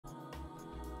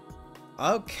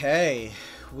Okay,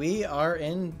 we are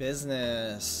in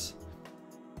business.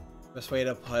 Best way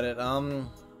to put it.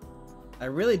 I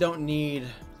really don't need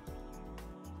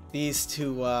these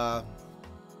two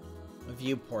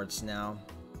viewports now,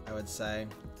 I would say,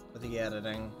 for the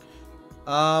editing.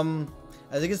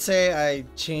 As you can say, I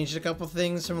changed a couple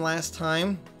things from last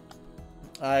time.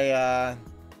 I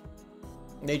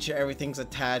made sure everything's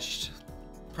attached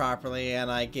properly, and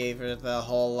I gave it the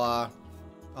whole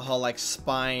like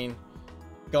spine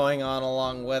going on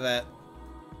along with it,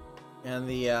 and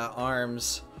the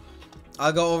arms.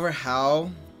 I'll go over how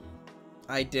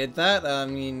I did that. I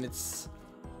mean, it's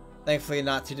thankfully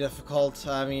not too difficult.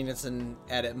 I mean, it's in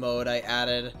edit mode. I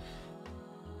added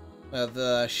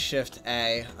the Shift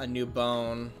A, a new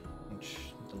bone, which,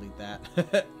 delete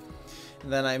that.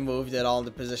 Then I moved it all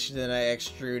into position, and I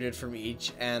extruded from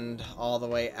each end all the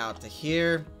way out to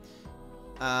here.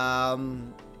 I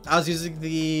was using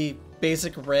the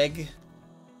basic rig,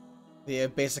 the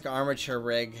basic armature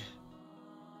rig,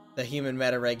 the human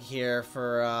meta rig here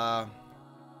for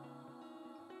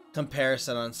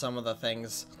comparison on some of the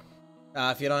things.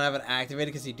 If you don't have it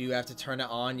activated, because you do have to turn it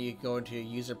on, you go into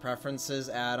user preferences,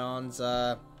 add-ons,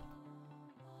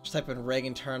 just type in rig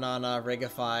and turn on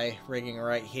Rigify rigging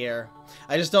right here.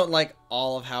 I just don't like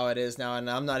all of how it is now, and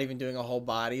I'm not even doing a whole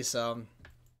body, so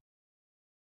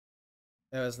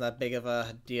it wasn't that big of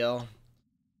a deal.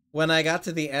 When I got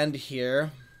to the end here,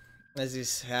 as you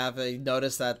have, you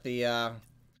notice that the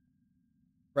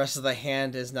rest of the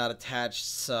hand is not attached,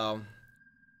 so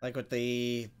like with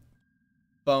the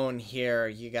bone here,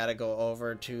 you gotta go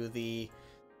over to the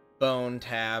bone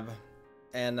tab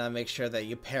and make sure that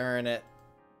you parent it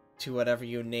to whatever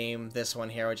you name this one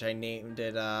here, which I named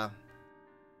it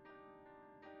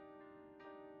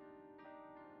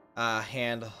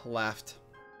hand left.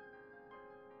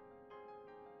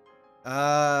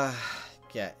 Yeah,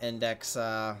 index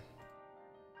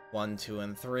 1, 2,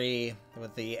 and 3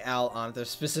 with the L on it. They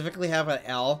specifically have an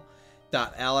L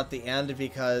at the end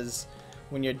because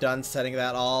when you're done setting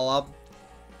that all up,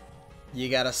 you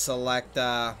gotta select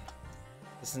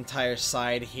this entire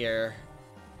side here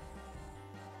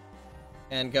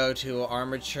and go to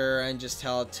armature and just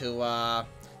tell it to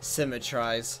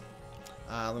symmetrize.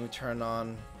 Let me turn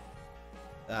on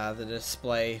the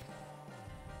display,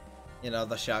 you know,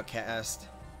 the shoutcast,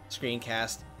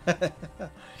 screencast.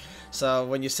 So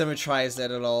when you symmetrize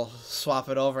it, it'll swap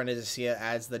it over, and as you see, it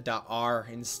adds the .r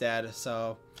instead.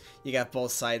 So you got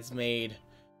both sides made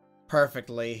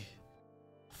perfectly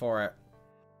for it.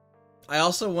 I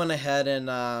also went ahead and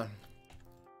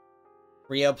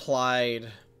reapplied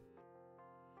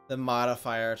the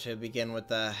modifier to begin with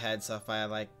the head. So if I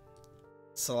like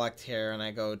select here and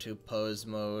I go to pose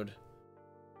mode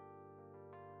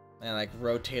and like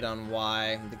rotate on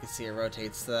Y, you can see it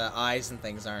rotates. The eyes and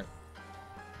things aren't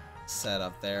set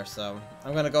up there, so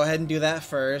I'm gonna go ahead and do that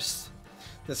first.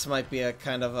 This might be a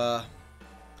kind of a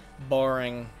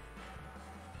boring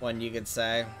one, you could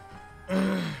say.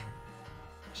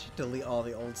 Should delete all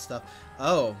the old stuff.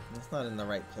 Oh, that's not in the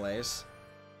right place.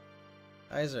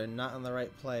 Eyes are not in the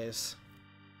right place.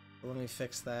 Let me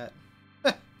fix that.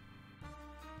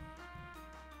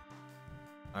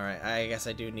 Alright, I guess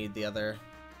I do need the other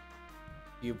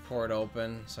viewport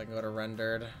open so I can go to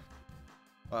rendered.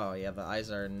 Oh yeah, the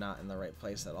eyes are not in the right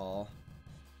place at all.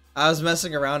 I was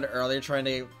messing around earlier trying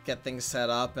to get things set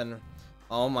up, and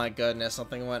oh my goodness,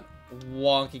 something went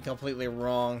wonky, completely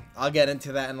wrong. I'll get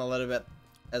into that in a little bit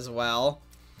as well,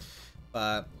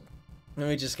 but let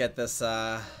me just get this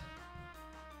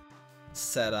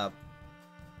set up.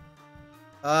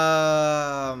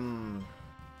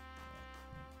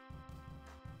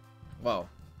 Whoa,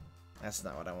 that's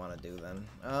not what I want to do then.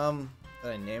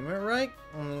 Did I name it right?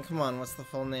 I mean, come on, what's the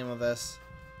full name of this?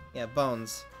 Yeah,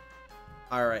 bones.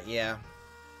 Alright, yeah.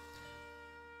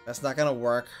 That's not gonna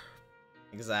work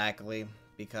exactly,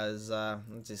 because,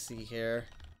 let's just see here.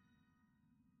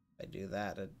 If I do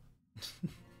that, it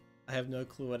I have no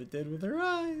clue what it did with her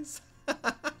eyes.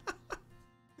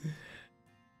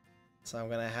 So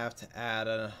I'm gonna have to add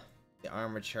the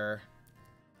armature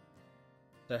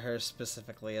to her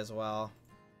specifically as well.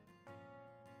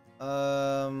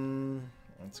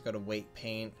 Let's go to weight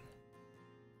paint.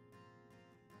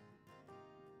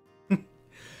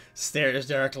 Stares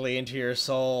directly into your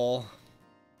soul.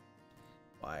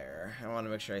 Wire. I want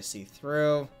to make sure I see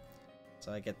through,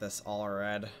 so I get this all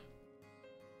red.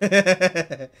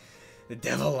 The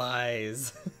devil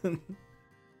eyes.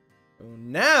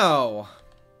 Now,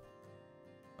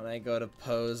 when I go to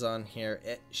pose on here,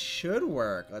 it should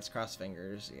work. Let's cross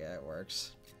fingers. Yeah, it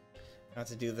works. I have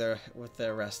to do with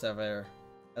the rest of it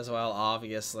as well,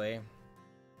 obviously.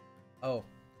 Oh,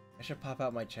 I should pop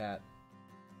out my chat.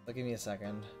 So give me a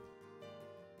second.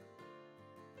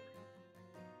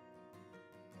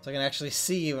 So I can actually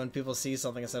see when people see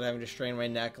something instead of having to strain my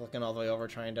neck looking all the way over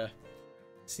trying to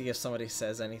see if somebody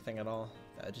says anything at all.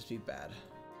 That'd just be bad.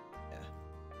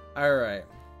 Yeah. Alright.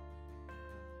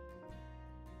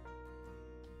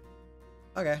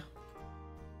 Okay.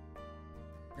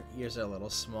 Her ears are a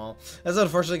little small. That's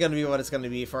unfortunately going to be what it's going to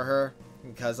be for her.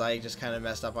 Because I just kind of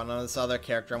messed up on this other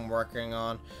character I'm working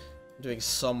on. Doing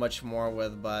so much more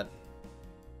with, but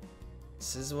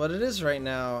this is what it is right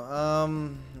now.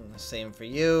 Same for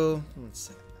you.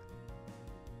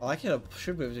 Well, I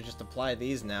should be able to just apply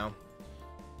these now.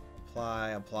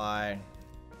 Apply.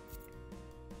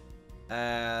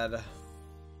 Add.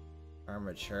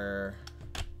 Armature.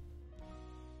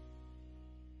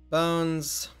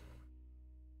 Bones.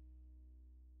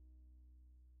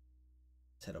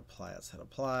 Let's hit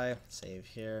apply. Save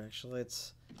here. Actually,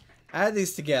 let's add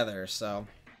these together, so.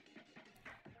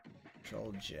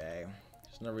 Control J.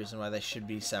 There's no reason why they should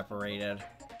be separated.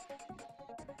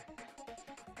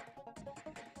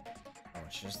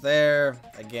 Which is there.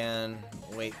 Again,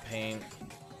 weight paint.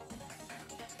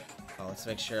 Oh, let's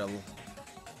make sure it'll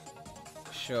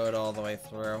show it all the way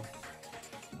through.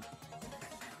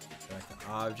 Select the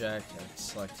object and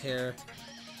select here.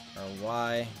 Or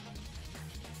Y.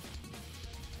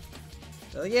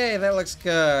 So, yay, that looks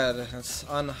good. Let's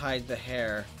unhide the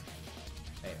hair.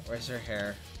 Wait, where's her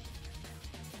hair?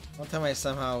 One time I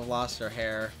somehow lost her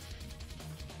hair.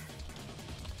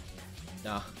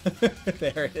 No.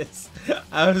 There it is.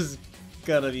 I was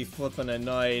gonna be flipping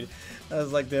annoyed. I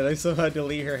was like, did I somehow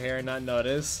delete her hair and not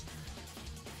notice?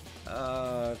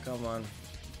 Come on.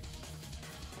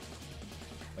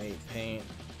 Wait, paint.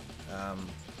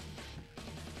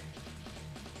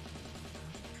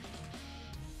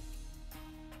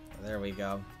 There we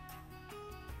go.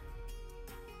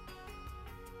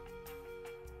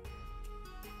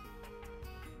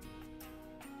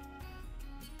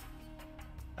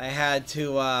 I had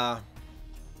to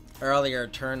earlier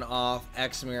turn off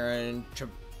X mirror and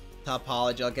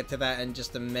topology. I'll get to that in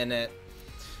just a minute,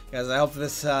 because I hope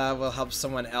this will help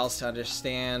someone else to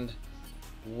understand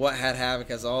what had happened,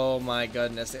 because oh my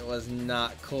goodness, it was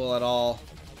not cool at all.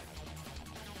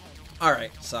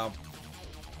 Alright, so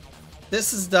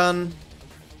this is done.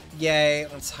 Yay.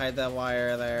 Let's hide that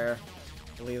wire there.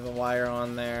 Leave the wire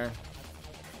on there.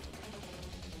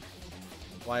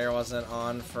 Wire wasn't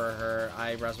on for her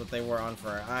eyebrows, but they were on for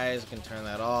her eyes. We can turn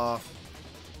that off.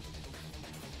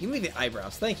 Give me the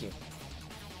eyebrows. Thank you.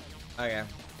 Okay.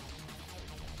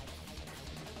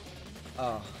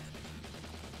 Oh.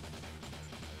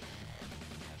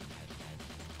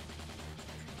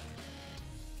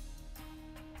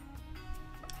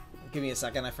 Give me a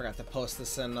second. I forgot to post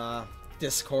this in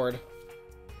Discord.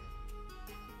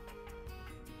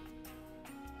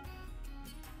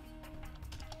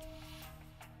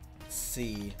 Let's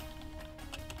see.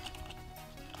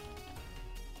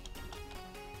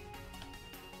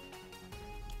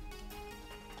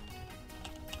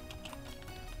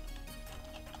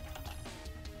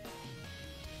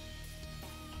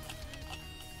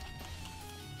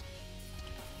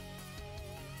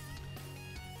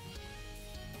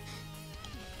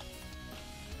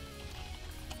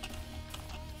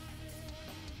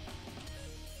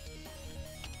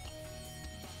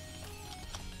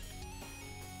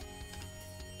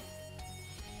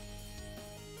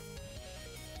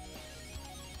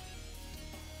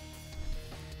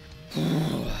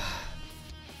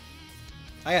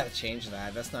 I gotta change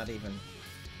that. That's not even.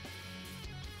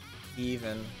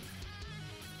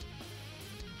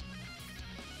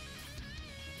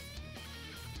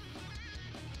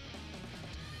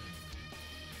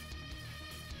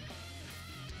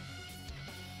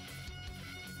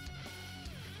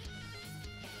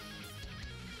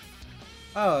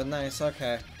 Oh, nice.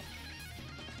 Okay.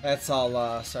 That's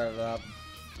all started up.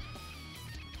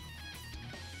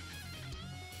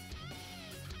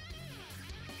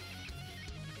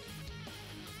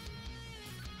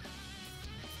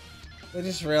 I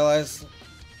just realized.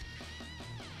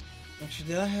 Actually,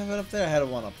 did I have it up there? I had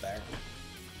one up there.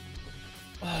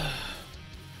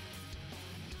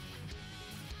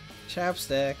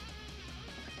 Chapstick.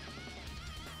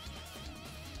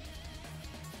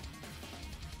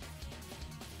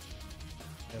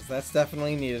 Because that's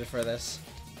definitely needed for this.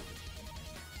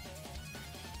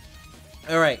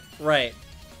 Alright, right.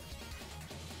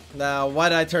 Now, why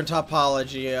did I turn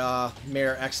topology,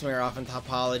 X mirror off and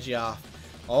topology off?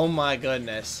 Oh my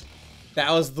goodness.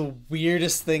 That was the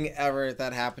weirdest thing ever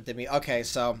that happened to me. Okay,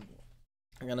 so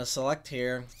I'm gonna select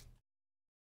here.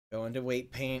 Go into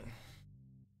weight paint.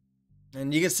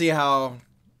 And you can see how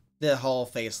the whole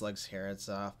face looks here. It's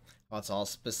well, it's all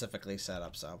specifically set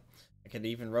up, so I could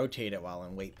even rotate it while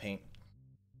in weight paint.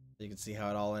 So you can see how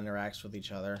it all interacts with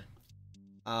each other.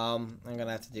 I'm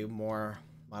gonna have to do more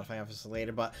modifying officer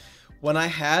later, but when I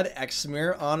had X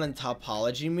Mirror on in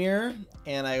Topology Mirror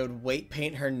and I would weight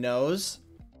paint her nose,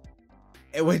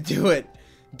 it would do it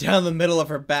down the middle of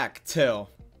her back too.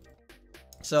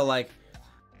 So like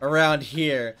around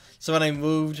here. So when I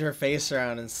moved her face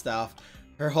around and stuff,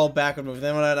 her whole back would move.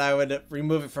 Then when I would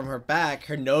remove it from her back,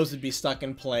 her nose would be stuck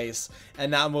in place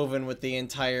and not moving with the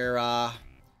entire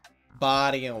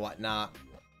body and whatnot.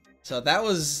 So that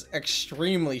was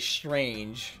extremely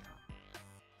strange.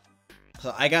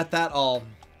 So I got that all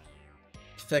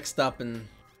fixed up and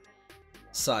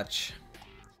such.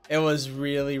 It was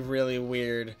really, really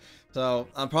weird. So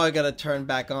I'm probably gonna turn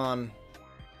back on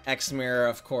X Mirror,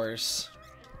 of course,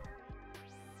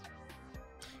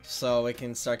 so we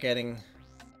can start getting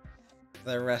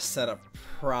the rest set up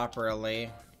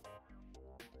properly.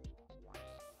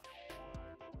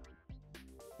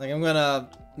 Like, I'm gonna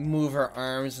move her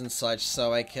arms and such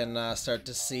so I can start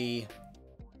to see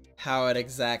how it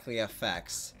exactly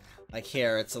affects. Like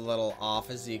here, it's a little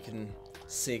off, as you can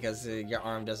see, because your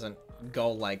arm doesn't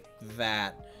go like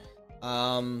that.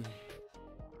 I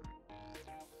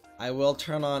will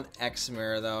turn on X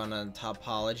Mirror though, and on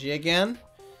Topology again,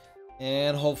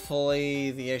 and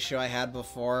hopefully the issue I had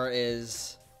before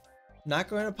is not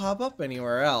going to pop up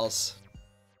anywhere else.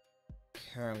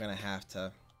 Here I'm gonna have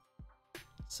to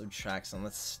subtract some.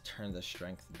 Let's turn the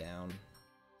strength down.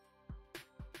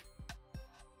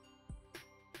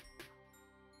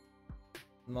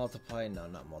 Multiply? No,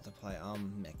 not multiply.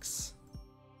 Mix.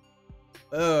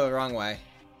 Oh, wrong way.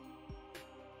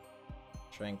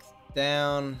 Strength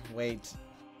down, weight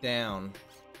down.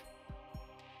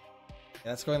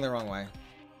 Yeah, that's going the wrong way.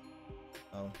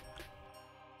 Oh.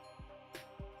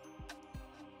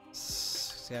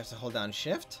 So you have to hold down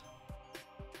shift?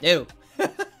 No!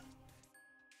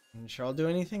 Sure I'll do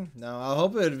anything? No, I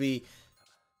hope it would be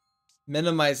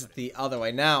minimize it the other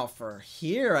way. Now, for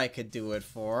here I could do it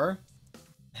for.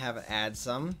 Have it add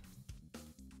some.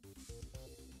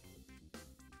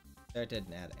 There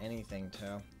didn't add anything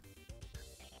to.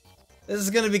 This is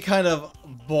gonna be kind of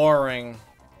boring,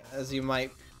 as you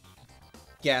might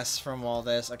guess from all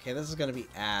this. Okay, this is gonna be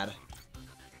add.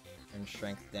 And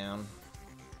strength down.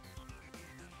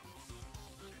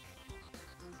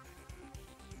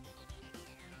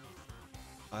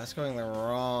 Oh, that's going the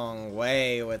wrong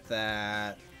way with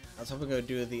that. I was hoping it would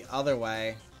do it the other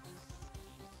way.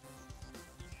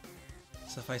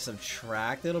 So if I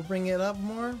subtract, it'll bring it up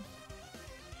more?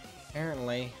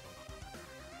 Apparently.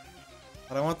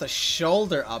 But I want the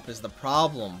shoulder up is the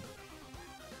problem.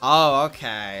 Oh,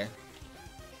 okay.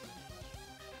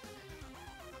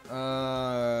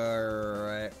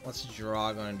 Alright. What's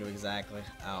draw going to do exactly?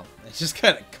 Oh, it just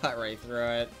kind of cut right through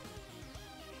it.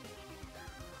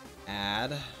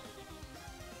 Add. Like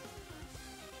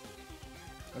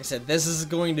I said, this is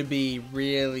going to be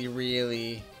really,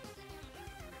 really...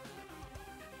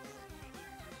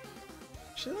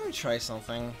 Actually, let me try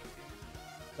something.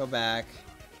 Go back.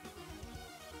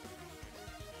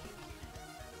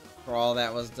 For all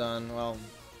that was done, well...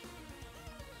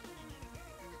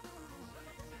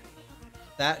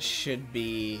 That should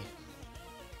be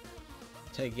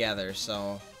together,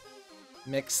 so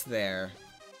mix there.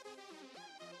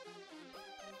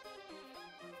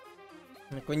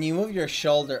 Like when you move your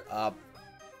shoulder up,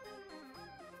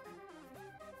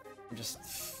 I'm just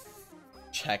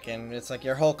checking. It's like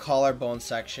your whole collarbone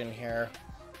section here,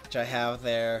 which I have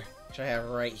there, which I have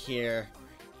right here,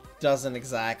 doesn't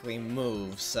exactly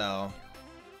move, so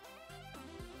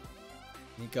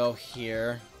you go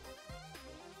here.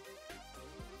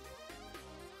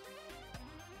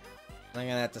 I'm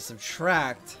gonna have to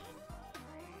subtract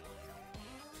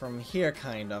from here,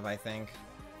 kind of, I think.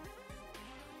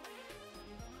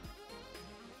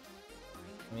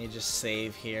 Let me just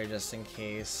save here, just in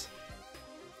case.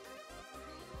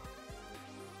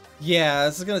 Yeah,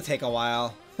 this is gonna take a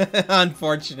while,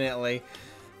 unfortunately.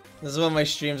 This is what my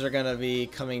streams are gonna be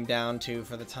coming down to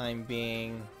for the time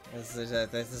being. This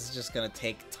is just gonna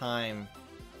take time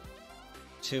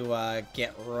to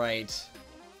get right.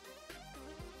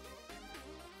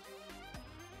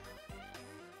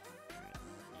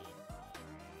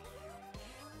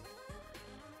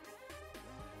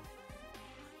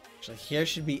 Actually, here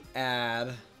should be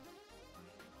add.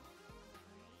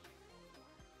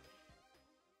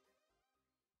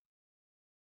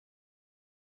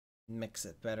 Mix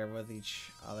it better with each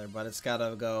other, but it's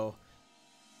gotta go.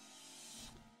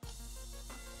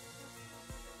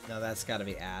 No, that's gotta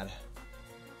be add.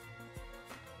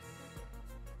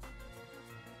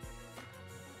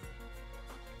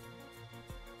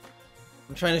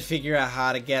 I'm trying to figure out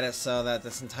how to get it so that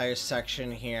this entire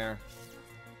section here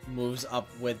moves up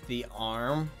with the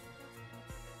arm.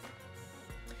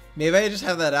 Maybe I just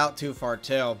have that out too far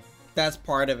too. That's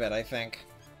part of it, I think.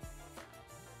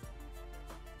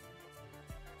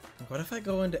 What if I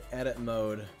go into edit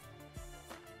mode?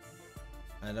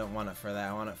 I don't want it for that,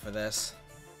 I want it for this.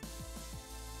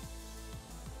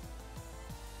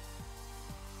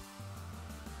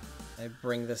 I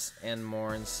bring this in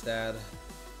more instead.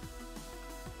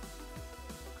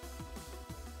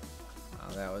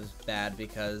 Oh, that was bad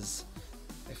because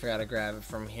I forgot to grab it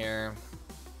from here.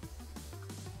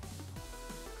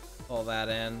 Pull that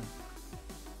in.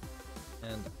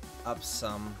 And up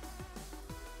some.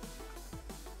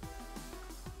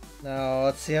 No,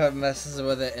 let's see how it messes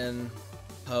with it in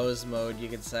pose mode, you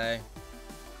could say.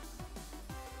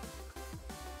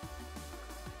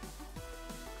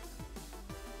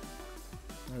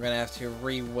 I'm gonna have to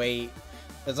re-weight.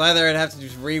 It's either I'd have to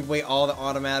just re-weight all the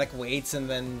automatic weights and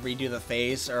then redo the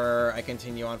face, or I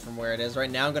continue on from where it is.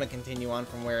 Right now I'm gonna continue on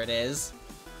from where it is.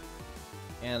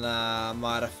 And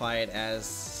modify it as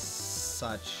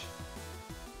such.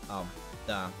 Oh,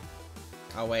 duh.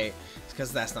 Oh wait, it's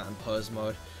because that's not in pose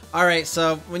mode. Alright,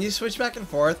 so when you switch back and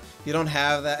forth, you don't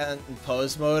have that in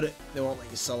pose mode. They won't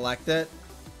let you select it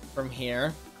from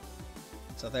here.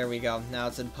 So there we go. Now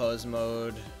it's in pose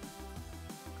mode.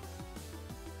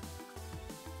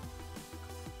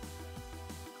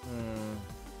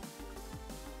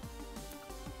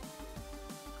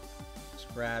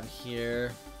 Just grab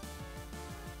here.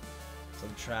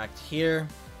 Subtract here.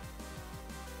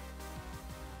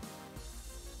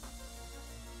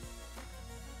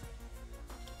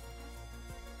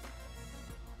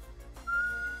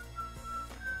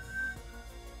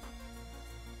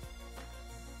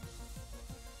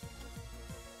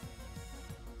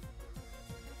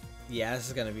 Yeah, this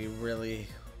is gonna be really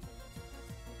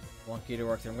wonky to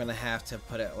work through. I'm gonna have to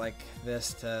put it like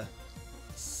this to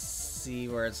see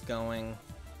where it's going.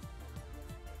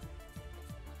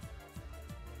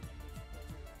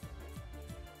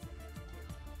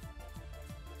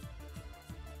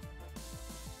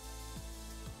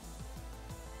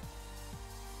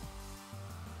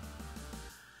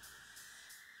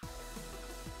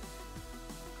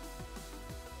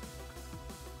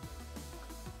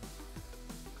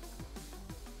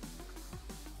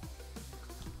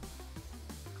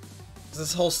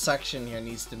 This whole section here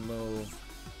needs to move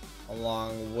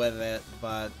along with it,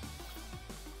 but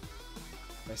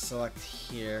if I select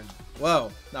here,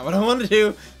 whoa, not what I want to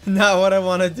do, not what I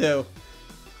want to do.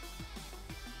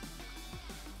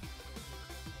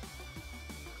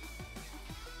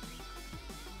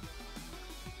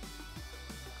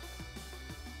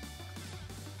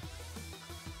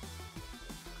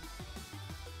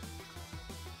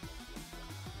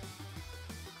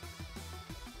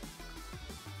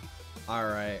 All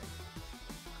right.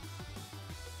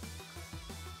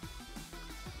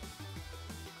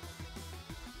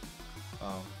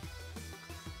 Oh.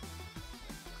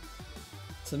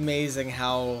 It's amazing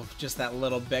how just that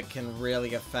little bit can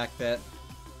really affect it.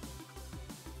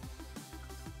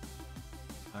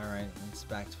 All right, it's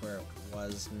back to where it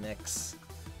was. Mix.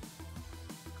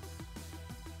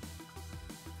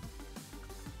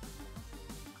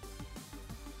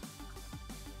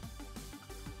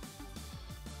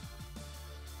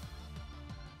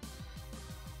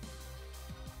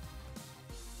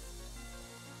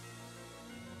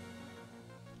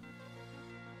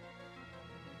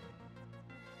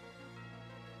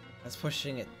 That's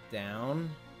pushing it down.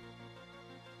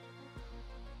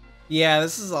 Yeah,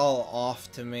 this is all off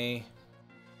to me.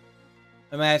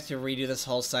 I might have to redo this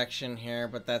whole section here,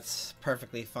 but that's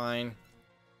perfectly fine.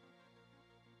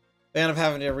 I end up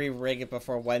having to re-rig it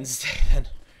before Wednesday, then.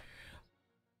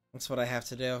 That's what I have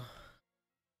to do.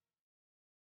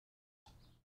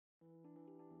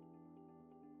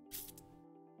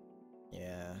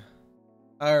 Yeah.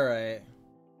 Alright.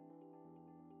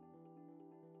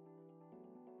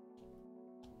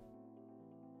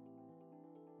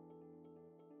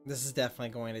 This is definitely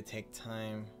going to take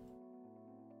time.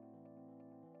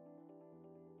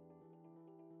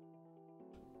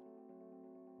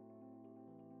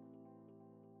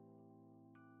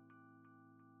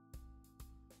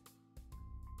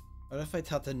 What if I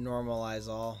tell it to normalize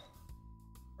all?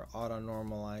 Or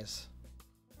auto-normalize?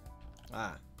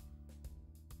 Ah.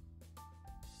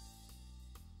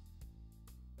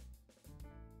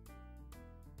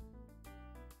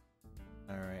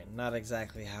 Alright, not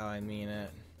exactly how I mean it,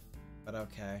 but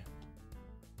okay.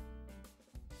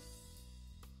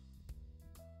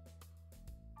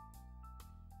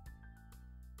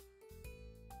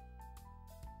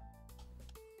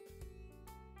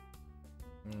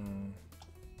 Hmm.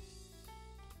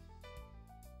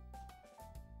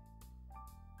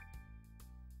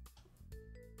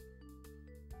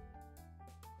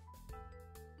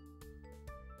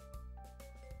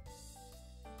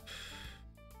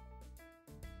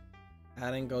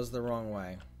 Adding goes the wrong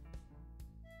way.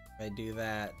 If I do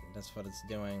that, that's what it's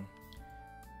doing.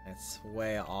 It's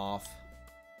way off.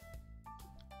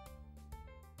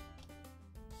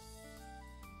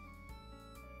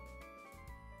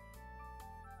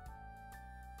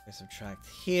 I subtract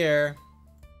here.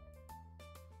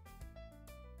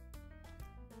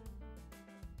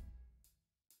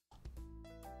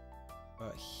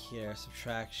 But here,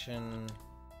 subtraction.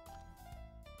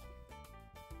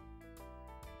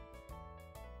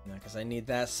 No, because I need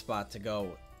that spot to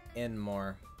go in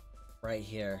more. Right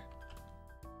here.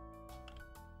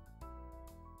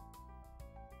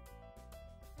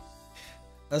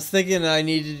 I was thinking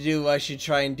I should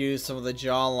try and do some of the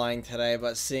jawline today,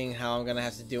 but seeing how I'm gonna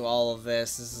have to do all of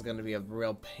this is gonna be a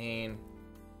real pain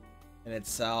in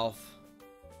itself.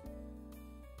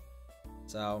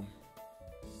 So.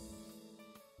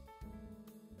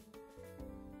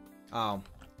 Oh.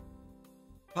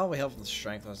 Probably helped the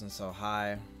strength wasn't so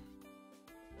high.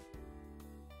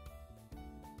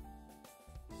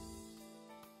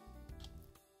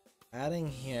 Adding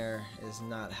here is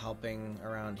not helping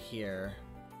around here.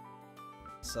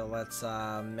 So let's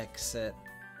mix it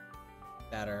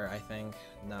better, I think.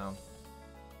 No.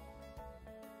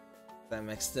 That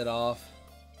mixed it off.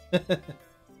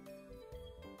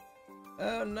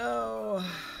 Oh no!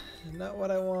 Not what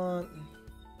I want.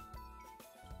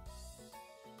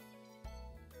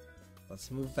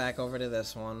 Let's move back over to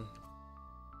this one.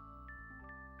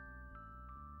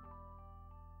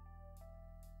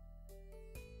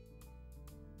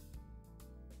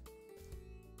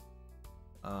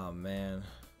 Oh man.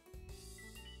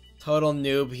 Total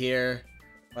noob here,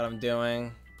 what I'm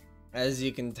doing. As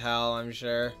you can tell, I'm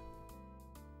sure.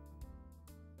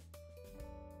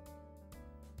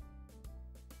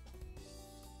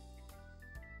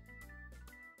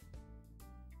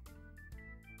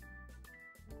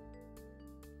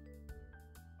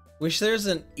 Wish there's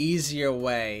an easier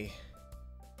way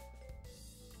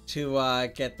to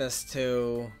get this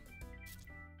to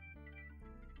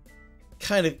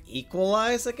kind of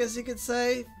equalize, I guess you could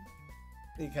say,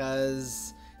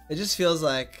 because it just feels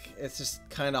like it's just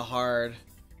kind of hard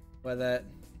with it.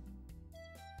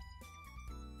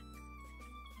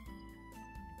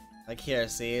 Like here,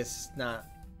 see, it's not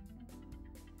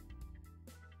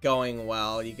going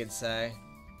well, you could say.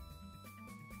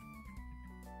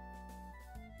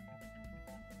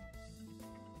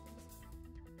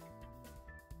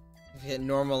 If you hit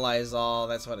normalize all,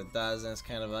 that's what it does, and it's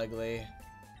kind of ugly.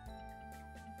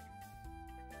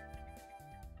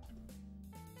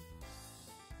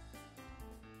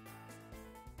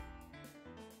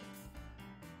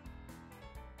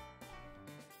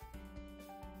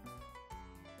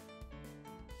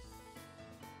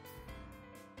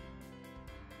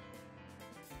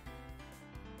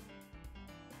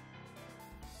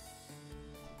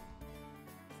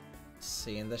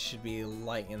 See, and this should be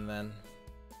lightened then.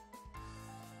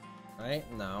 Right?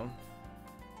 No.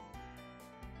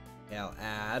 Okay, I'll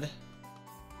add.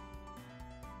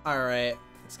 Alright,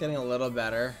 it's getting a little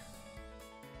better.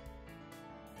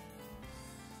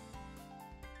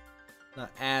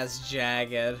 Not as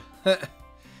jagged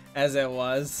as it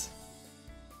was.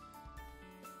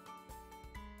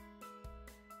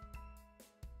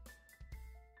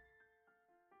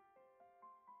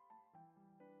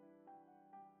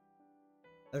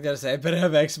 I was gonna say, I better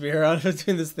have X-Mirror on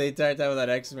between this the entire time without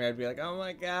X-Mirror. I'd be like, oh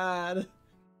my god.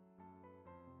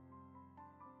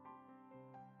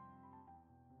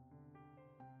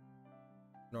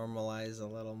 Normalize a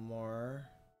little more.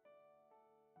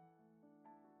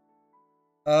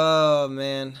 Oh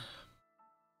man.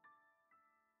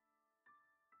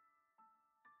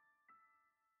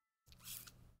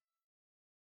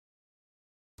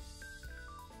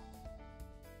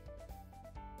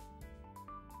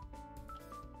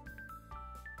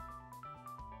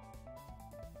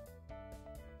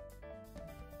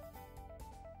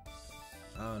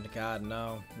 Oh god,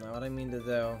 no. Not what I mean to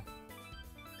do.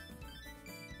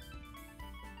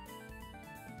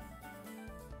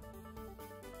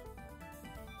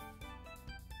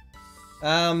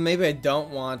 Maybe I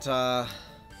don't want, to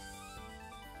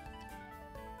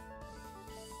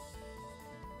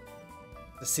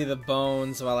see the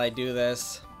bones while I do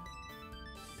this.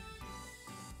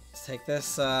 Let's take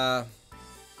this, back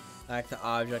to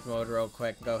object mode real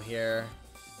quick, go here.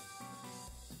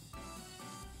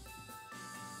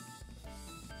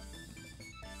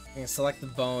 I can select the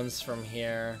bones from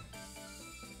here.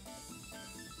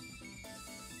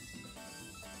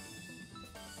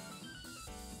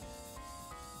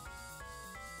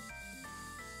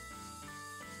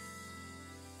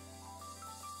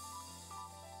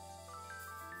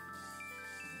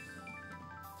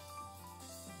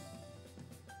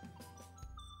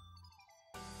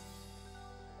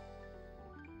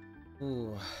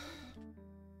 Ooh.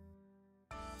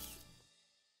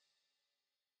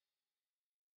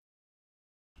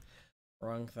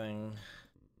 Wrong thing.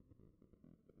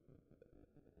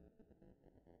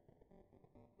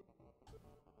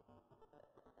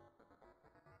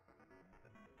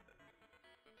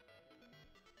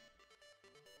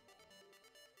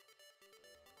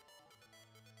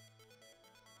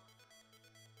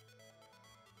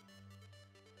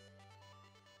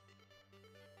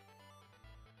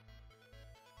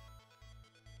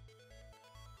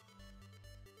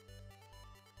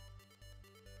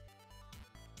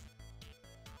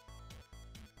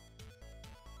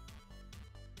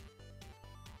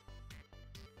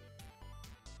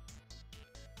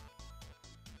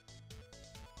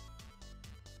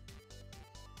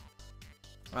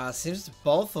 Seems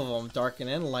both of them, Darken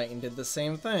and Lighten, did the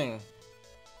same thing.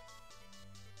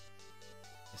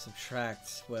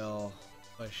 Subtract will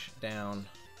push down.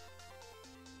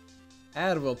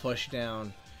 Add will push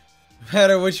down. No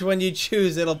matter which one you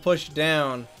choose, it'll push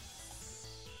down.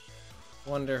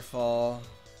 Wonderful.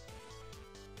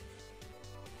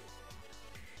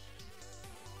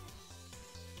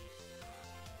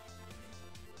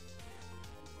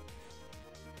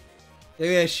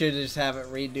 Maybe I should just have it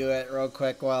redo it real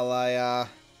quick while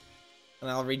and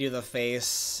I'll redo the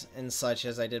face and such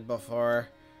as I did before.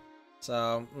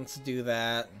 So, let's do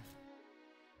that.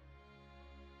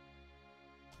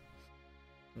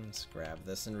 Let's grab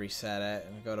this and reset it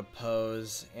and go to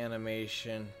pose,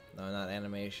 animation. No, not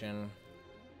animation.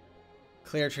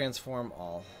 Clear, transform,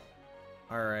 all.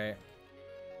 Alright.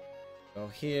 Go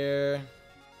here.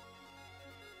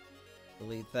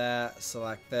 Delete that,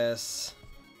 select this.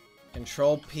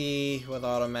 Control P with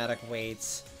automatic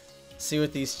weights. See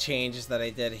what these changes that I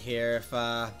did here, if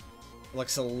it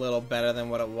looks a little better than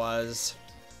what it was.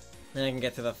 Then I can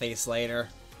get to the face later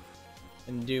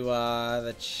and do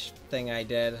the thing I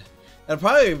did. It'll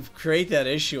probably create that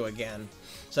issue again,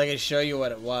 so I can show you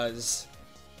what it was.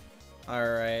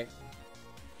 Alright.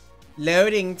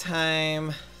 Loading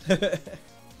time.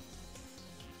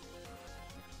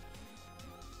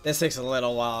 This takes a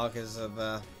little while because of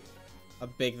how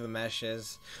big the mesh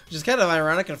is, which is kind of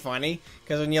ironic and funny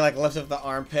because when you like lift up the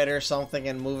armpit or something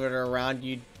and move it around,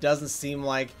 you doesn't seem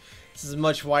like it's as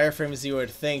much wireframe as you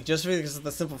would think, just because of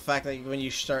the simple fact that when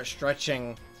you start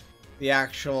stretching the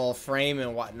actual frame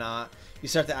and whatnot, you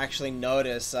start to actually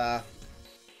notice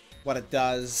what it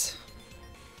does.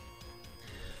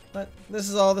 But this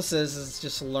is all this is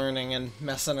just learning and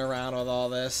messing around with all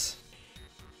this.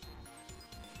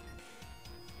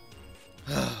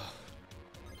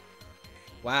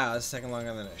 Wow, that's taking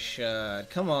longer than it should.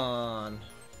 Come on.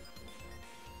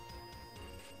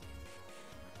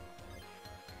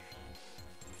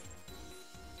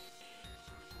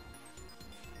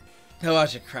 I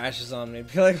watch it crashes on me.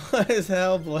 Be like, what is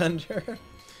hell, Blender?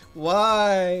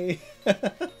 Why? You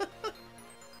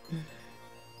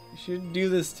shouldn't do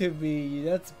this to me.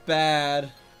 That's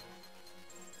bad.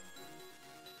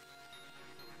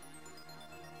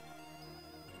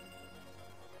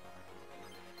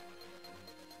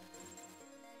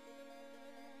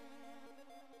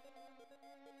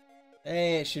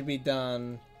 Hey, it should be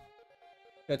done.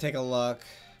 Go take a look.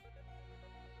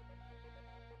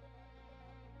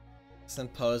 It's in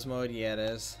pose mode? Yeah, it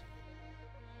is.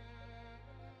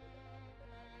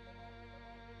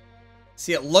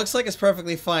 See, it looks like it's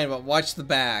perfectly fine, but watch the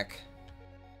back.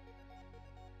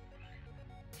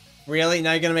 Really?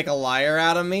 Now you're gonna make a liar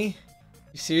out of me?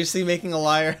 You seriously making a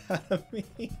liar out of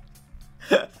me?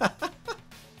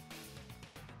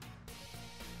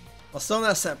 Well, still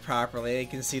not set properly. You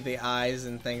can see the eyes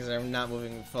and things are not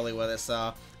moving fully with it,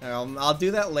 so I'll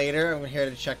do that later. I'm here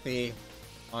to check the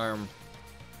arm.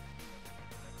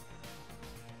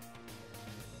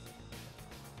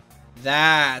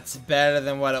 That's better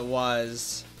than what it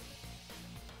was.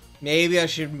 Maybe I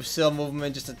should still move them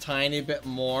in just a tiny bit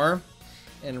more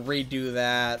and redo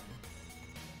that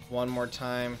one more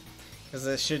time, because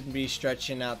it shouldn't be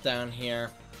stretching out down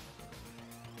here.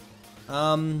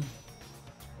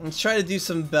 Let's try to do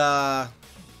some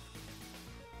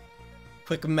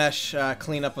quick mesh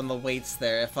cleanup on the weights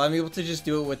there. If I'm able to just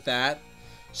do it with that,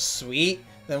 sweet.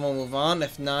 Then we'll move on.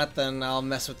 If not, then I'll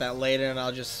mess with that later, and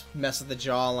I'll just mess with the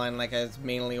jawline, like that's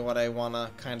mainly what I want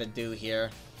to kind of do here.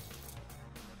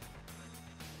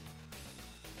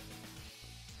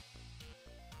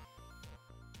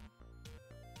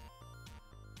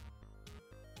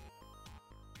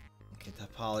 Okay,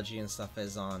 topology and stuff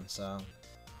is on, so...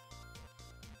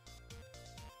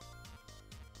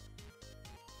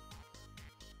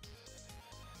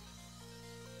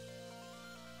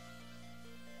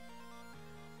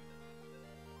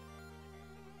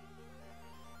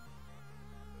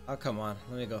 Oh, come on.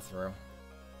 Let me go through.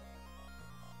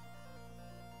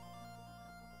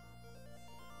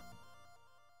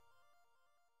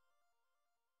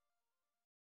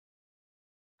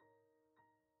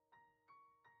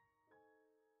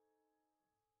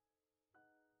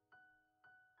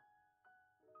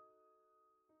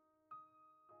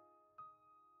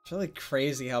 It's really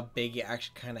crazy how big you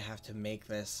actually kind of have to make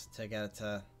this to get it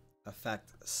to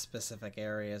affect specific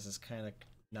areas. It's kind of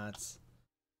nuts.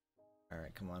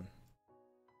 Alright, come on.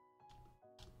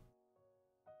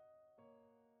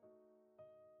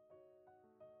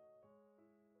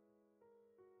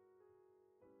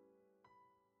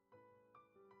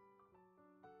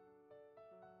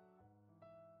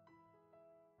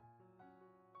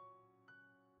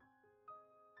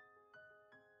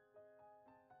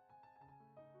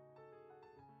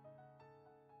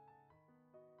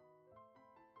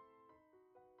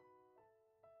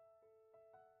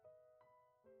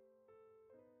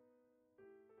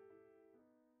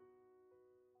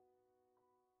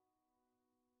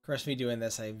 Of course, me doing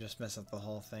this, I just mess up the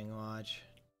whole thing. Watch.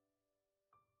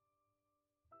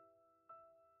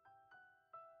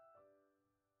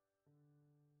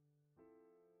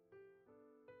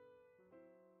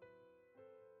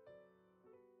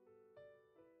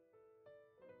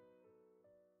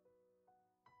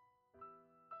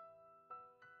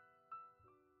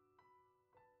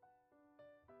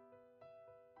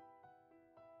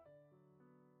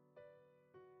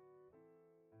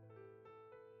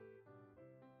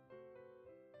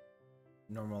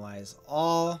 Normalize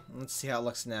all. Let's see how it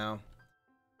looks now.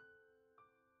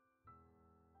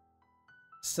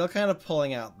 Still kind of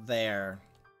pulling out there.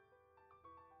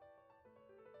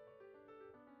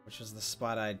 Which was the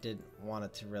spot I didn't want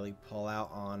it to really pull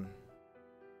out on.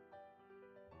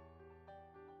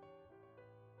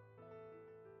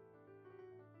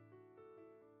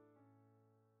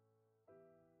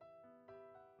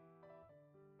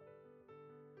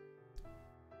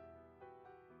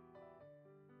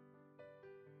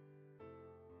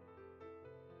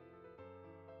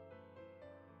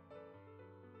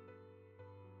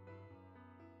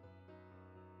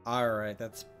 Alright,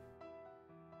 that's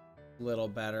a little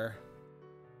better.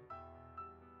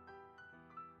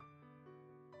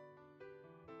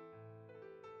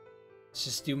 Let's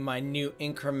just do minute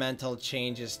incremental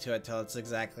changes to it till it's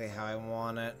exactly how I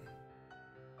want it.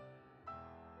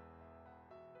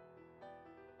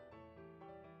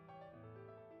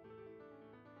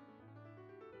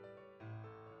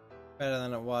 Better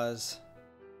than it was.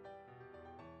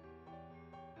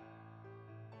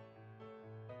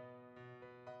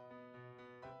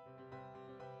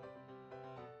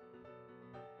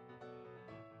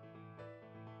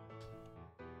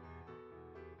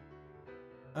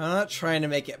 I'm not trying to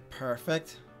make it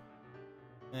perfect.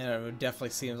 And it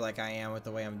definitely seems like I am with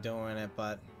the way I'm doing it,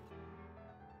 but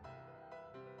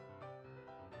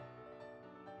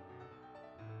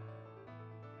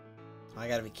I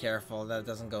gotta be careful that it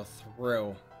doesn't go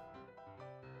through.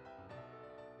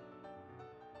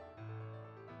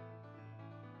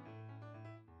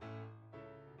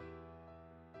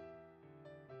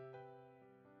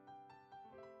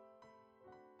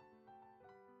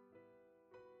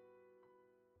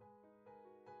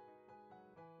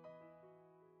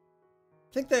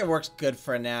 I think that works good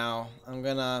for now. I'm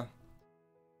gonna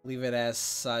leave it as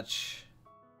such.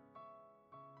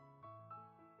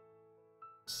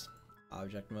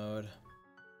 Object mode.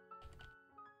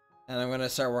 And I'm gonna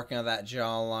start working on that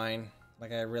jawline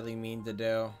like I really mean to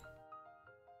do.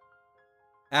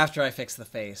 After I fix the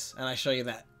face. And I show you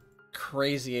that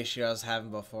crazy issue I was having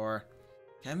before.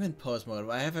 Okay, I'm in pose mode.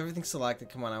 I have everything selected.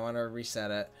 Come on, I want to reset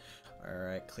it.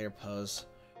 Alright, clear pose.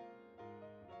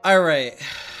 Alright,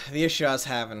 the issue I was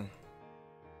having.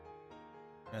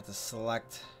 I have to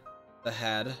select the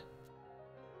head.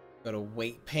 Go to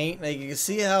weight paint. Now you can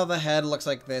see how the head looks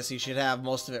like this. You should have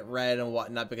most of it red and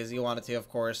whatnot because you want it to, of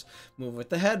course, move with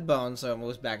the head bone so it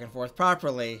moves back and forth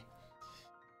properly.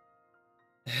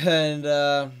 And,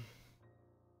 alright,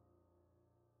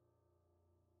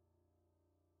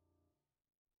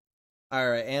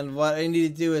 and what I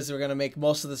need to do is we're going to make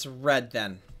most of this red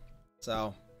then.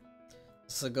 So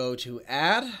go to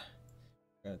add.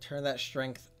 We're going to turn that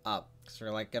strength up. So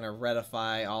we're like going to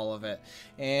redify all of it.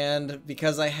 And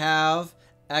because I have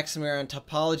X mirror and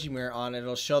topology mirror on,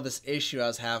 it'll show this issue I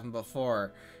was having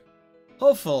before.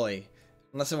 Hopefully.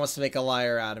 Unless it wants to make a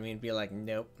liar out of me and be like,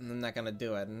 nope, I'm not going to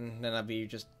do it. And then I'll be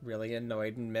just really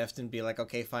annoyed and miffed and be like,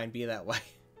 okay, fine, be that way.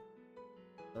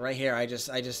 Right here, I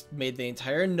just made the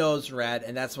entire nose red,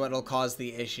 and that's what'll cause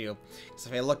the issue. So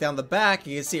if I look down the back,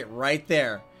 you can see it right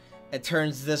there. It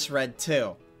turns this red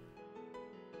too.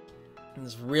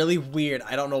 It's really weird.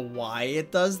 I don't know why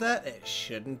it does that. It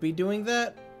shouldn't be doing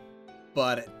that,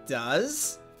 but it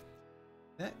does.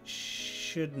 That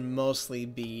should mostly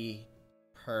be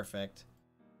perfect.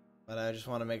 But I just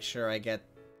want to make sure I get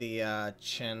the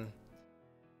chin.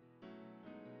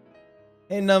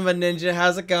 Hey, Numba Ninja,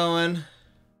 how's it going?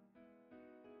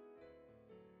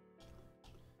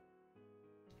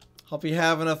 Hope you're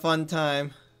having a fun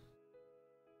time.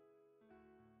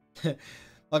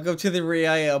 Welcome to the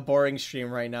TheRiaya, a boring stream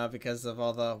right now because of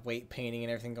all the weight painting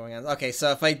and everything going on. Okay,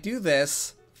 so if I do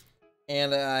this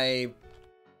and I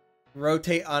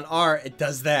rotate on R, it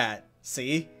does that.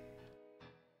 See?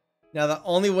 Now the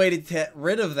only way to get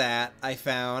rid of that, I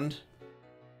found,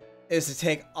 is to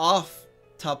take off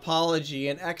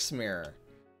topology and X mirror.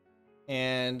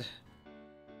 And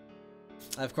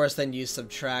I, of course, then use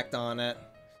subtract on it.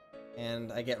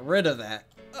 And I get rid of that.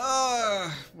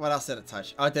 What else did it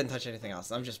touch? Oh, it didn't touch anything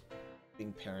else. I'm just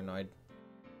being paranoid.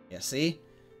 Yeah, see?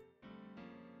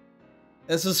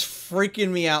 This was freaking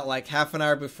me out like half an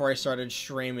hour before I started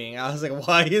streaming. I was like,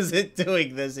 why is it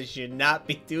doing this? It should not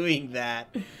be doing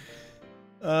that.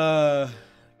 Alright,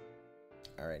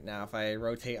 now if I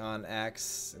rotate on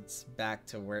X, it's back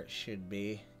to where it should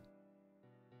be.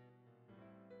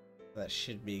 That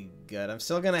should be good. I'm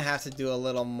still gonna have to do a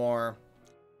little more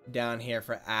down here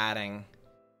for adding,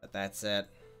 but that's it.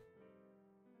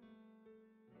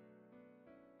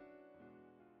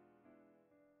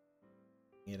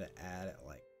 Need to add it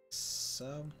like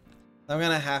so. I'm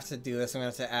gonna have to do this. I'm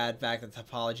gonna have to add back the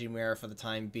topology mirror for the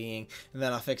time being, and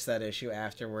then I'll fix that issue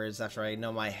afterwards after I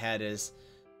know my head is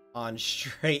on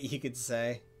straight, you could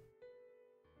say.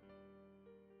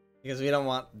 Because we don't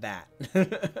want that.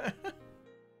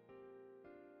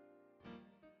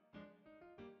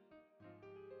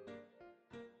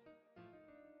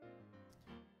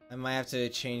 I might have to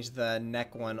change the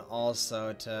neck one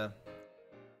also to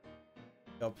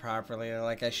go properly.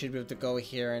 Like, I should be able to go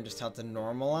here and just tell it to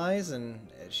normalize, and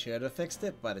it should have fixed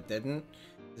it, but it didn't,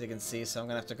 as you can see. So I'm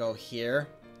gonna have to go here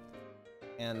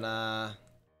and have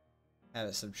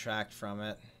it subtract from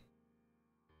it,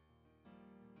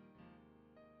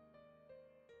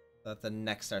 so that the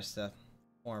neck starts to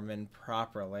form in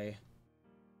properly.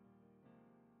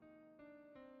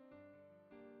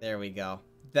 There we go.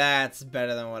 That's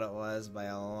better than what it was by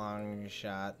a long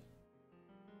shot.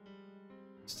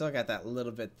 Still got that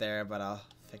little bit there, but I'll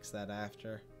fix that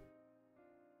after.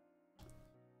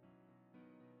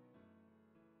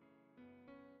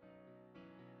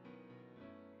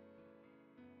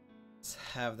 Let's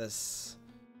have this.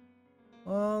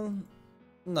 Well,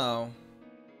 no.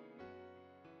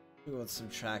 We'll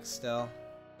subtract still.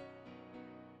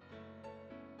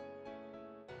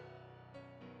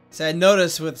 So I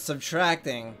noticed with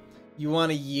subtracting, you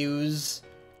want to use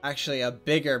actually a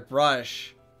bigger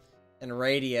brush and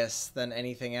radius than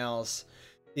anything else,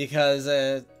 because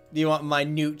you want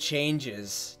minute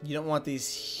changes. You don't want these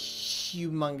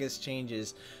humongous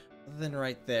changes. Other than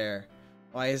right there.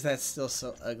 Why is that still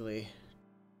so ugly?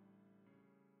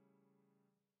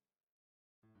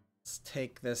 Let's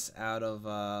take this out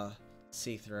of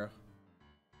see-through.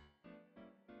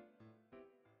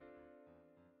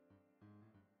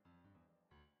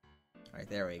 Alright,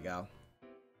 there we go.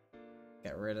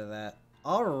 Get rid of that.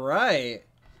 Alright!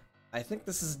 I think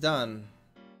this is done.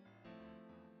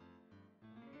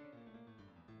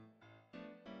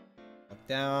 Look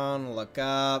down, look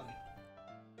up.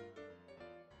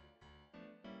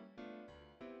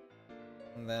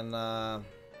 And then,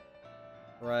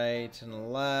 right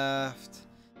and left.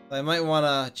 I might want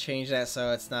to change that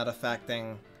so it's not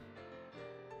affecting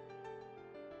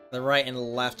the right and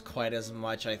left quite as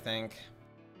much, I think.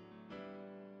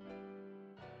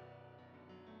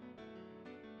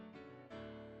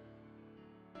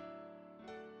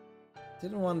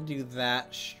 Didn't want to do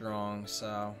that strong,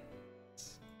 so...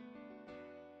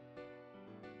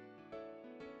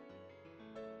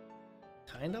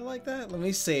 Kinda like that? Let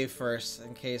me save first,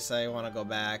 in case I want to go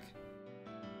back.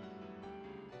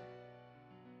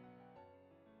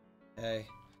 Okay,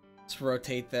 let's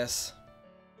rotate this.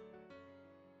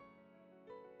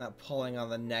 Not pulling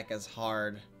on the neck as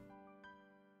hard.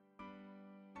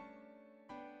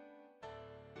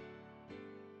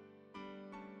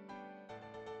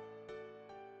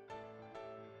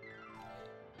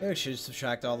 Maybe we should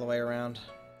subtract all the way around.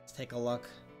 Let's take a look.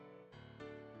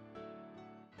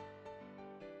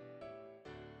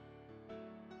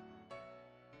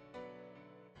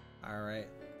 Alright,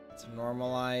 let's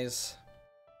normalize.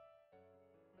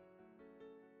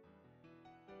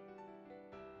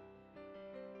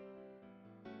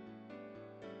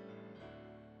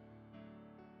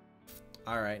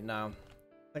 Alright, now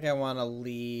I think I want to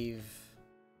leave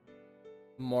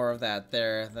more of that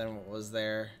there than what was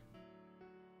there.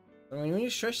 I mean, when you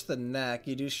stretch the neck,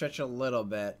 you do stretch a little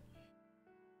bit.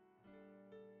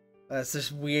 It's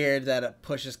just weird that it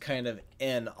pushes kind of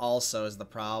in also is the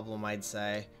problem, I'd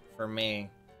say, for me.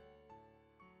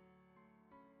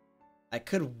 I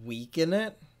could weaken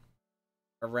it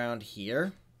around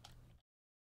here.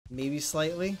 Maybe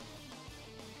slightly.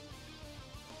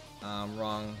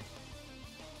 Wrong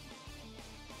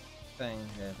thing.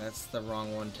 Yeah, that's the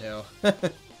wrong one too.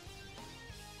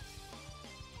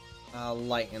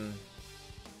 Lighten.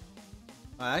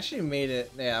 I actually made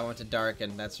it. Yeah, I went to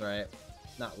darken. That's right.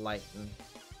 Not lighten.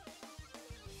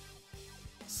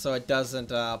 So it doesn't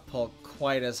pull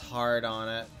quite as hard on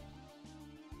it.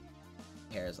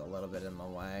 Hair's a little bit in the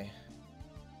way.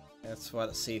 That's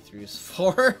what see-through's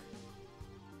for.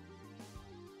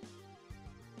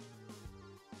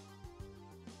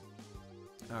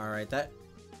 Alright, that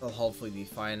will hopefully be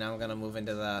fine. Now I'm gonna move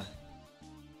into the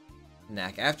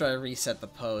neck after I reset the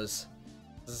pose.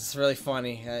 This is really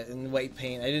funny. In weight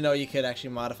paint, I didn't know you could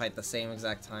actually modify it at the same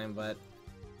exact time, but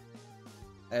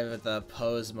I have it the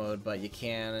pose mode, but you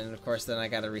can. And of course, then I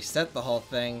gotta reset the whole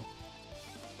thing,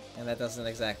 and that doesn't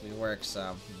exactly work.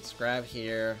 So let's grab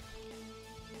here.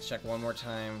 Let's check one more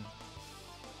time.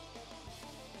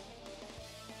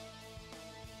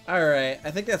 Alright,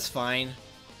 I think that's fine.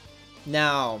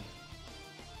 Now,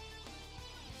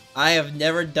 I have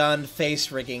never done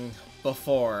face rigging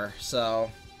before,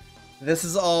 so this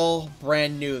is all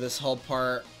brand new, this whole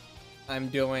part I'm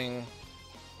doing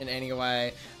in any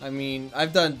way. I mean,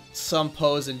 I've done some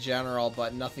pose in general,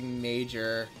 but nothing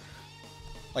major,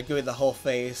 like doing the whole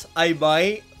face. I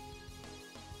might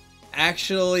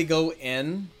actually go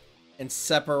in and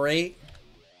separate.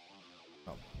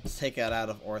 Oh, let's take that out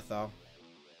of ortho.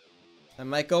 I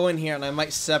might go in here and I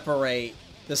might separate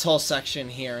this whole section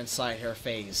here inside her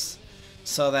face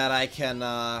so that I can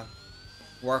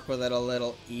work with it a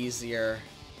little easier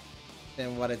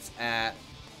than what it's at.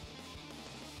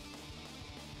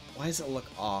 Why does it look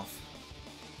off?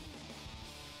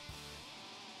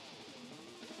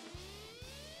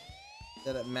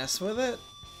 Did it mess with it?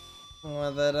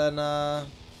 Whether than the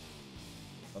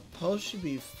pose should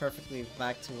be perfectly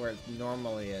back to where it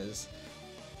normally is.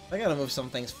 I gotta move some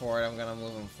things forward, I'm gonna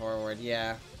move them forward,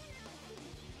 yeah.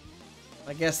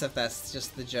 I guess if that's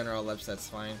just the general ellipse, that's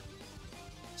fine.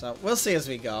 So, we'll see as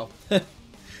we go.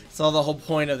 So the whole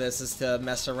point of this is to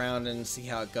mess around and see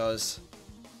how it goes.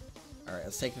 Alright,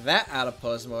 let's take that out of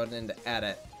pose mode and into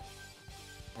edit.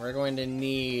 We're going to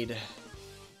need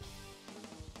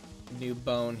a new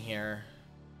bone here.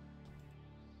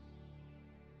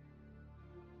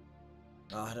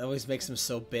 Oh, it always makes them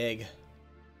so big.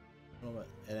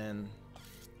 And then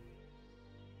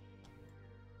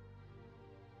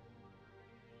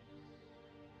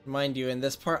mind you, in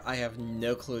this part I have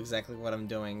no clue exactly what I'm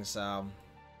doing, so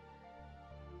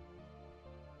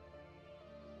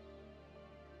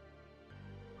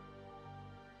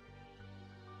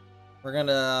we're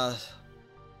gonna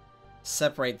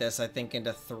separate this, I think,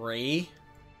 into 3.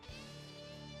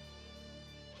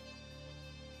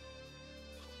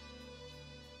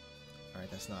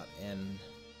 Alright, that's not in.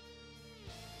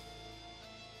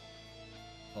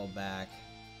 Pull back.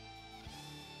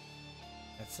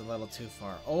 That's a little too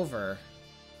far over.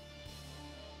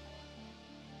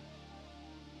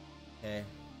 Okay,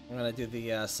 I'm gonna do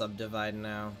the subdivide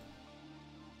now.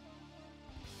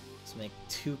 Let's make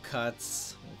 2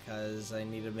 cuts because I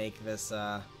need to make this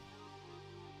or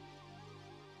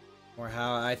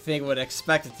how I think would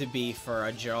expect it to be for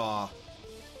a jaw.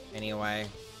 Anyway.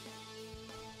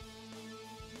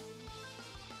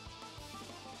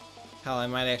 Hell, I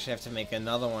might actually have to make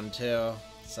another one too,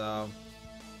 so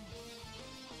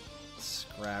let's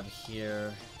grab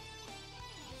here.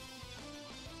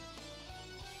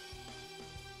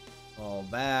 Pull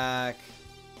back.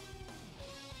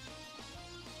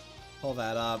 Pull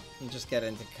that up and just get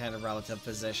into kind of relative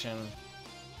position.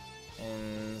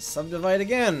 And subdivide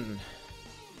again.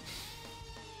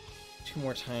 2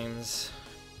 more times.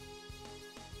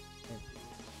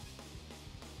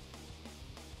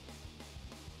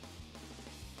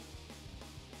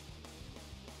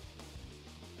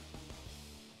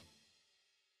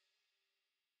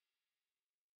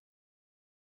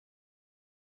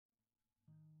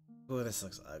 Ooh, this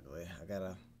looks ugly. I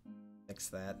gotta fix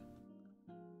that.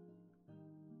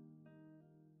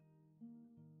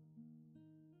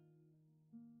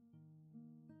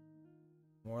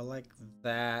 More like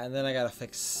that, and then I gotta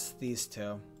fix these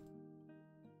 2.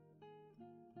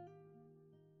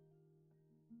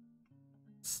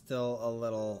 Still a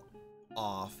little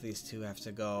off. These 2 have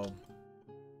to go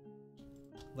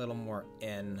a little more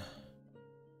in.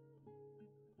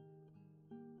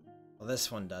 Well,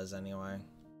 this one does anyway.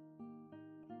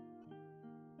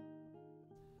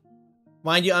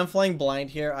 Mind you, I'm flying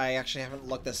blind here. I actually haven't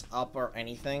looked this up or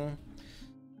anything.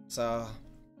 So,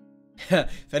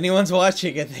 if anyone's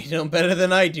watching it, they know better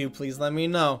than I do, please let me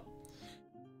know.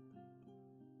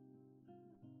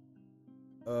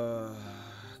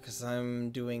 Because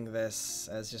I'm doing this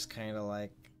as just kind of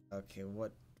like, okay,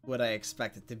 what would I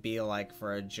expect it to be like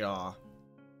for a jaw?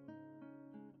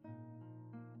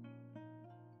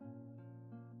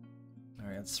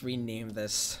 Alright, let's rename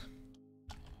this.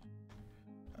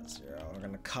 0. We're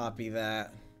gonna copy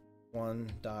that.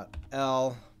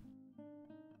 1.L.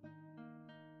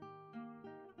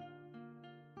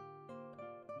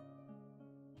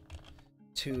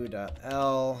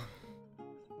 .L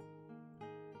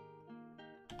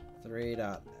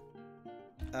 3.L.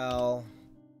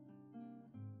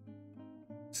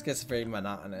 This gets very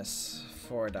monotonous.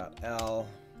 4.L.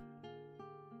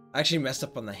 I actually messed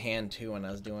up on the hand too when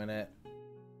I was doing it.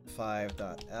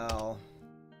 5.L.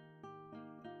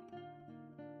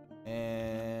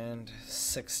 And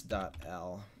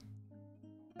 6.L.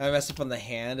 I messed up on the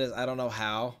hand, I don't know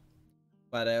how.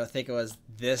 But I think it was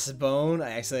this bone.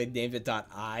 I actually named it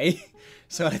 .I.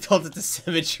 So when I told it to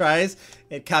symmetrize,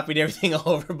 it copied everything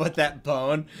over but that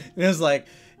bone. And it was like,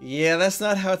 yeah, that's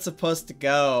not how it's supposed to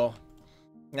go.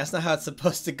 That's not how it's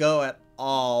supposed to go at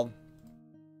all.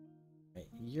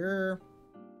 You're...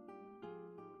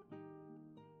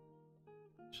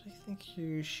 Actually, I think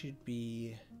you should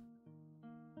be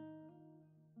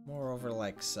more over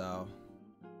like so.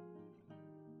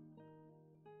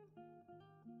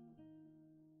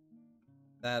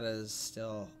 That is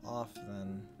still off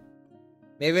then.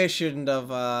 Maybe I shouldn't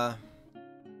have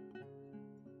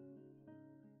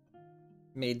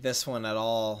made this one at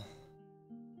all.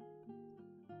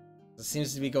 It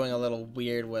seems to be going a little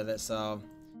weird with it, so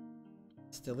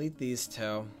let's delete these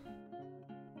two.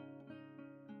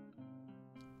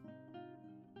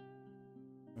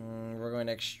 We're going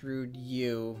to extrude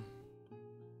you.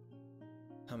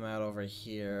 Come out over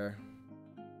here.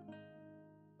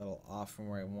 A little off from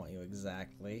where I want you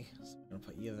exactly. So I'm gonna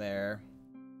put you there.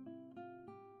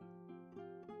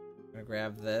 I'm gonna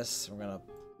grab this. We're gonna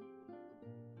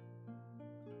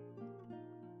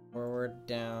forward,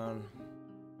 down,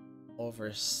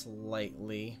 over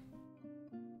slightly.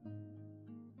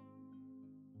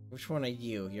 Which one are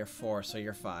you? You're 4, so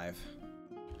you're 5.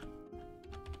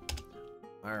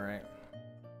 Alright.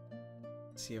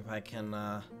 See if I can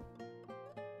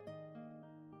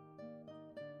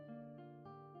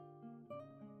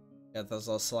get those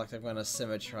all selected. I'm gonna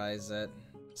symmetrize it.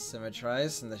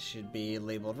 Symmetrize, and this should be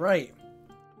labeled right.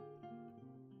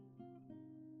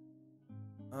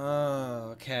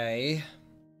 Okay.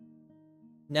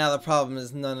 Now the problem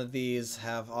is none of these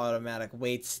have automatic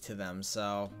weights to them,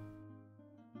 so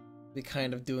be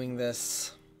kind of doing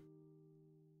this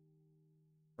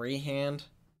freehand.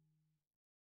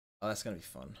 Oh, that's gonna be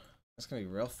fun. That's gonna be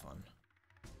real fun.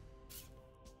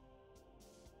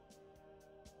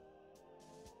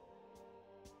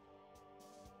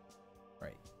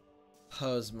 Right.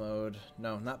 Pose mode.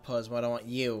 No, not pose mode. I want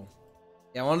you.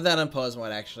 Yeah, I wanted that on pose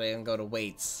mode actually, and go to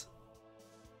weights.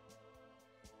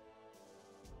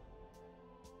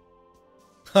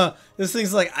 Huh, this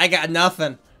thing's like, I got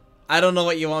nothing. I don't know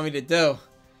what you want me to do.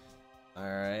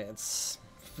 Alright, let's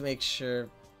make sure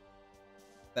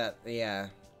that, yeah,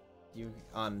 you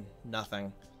on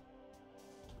nothing.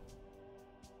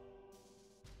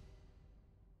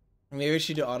 Maybe we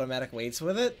should do automatic weights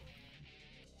with it?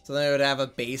 So then it would have a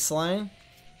baseline?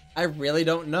 I really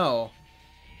don't know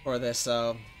for this,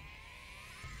 so...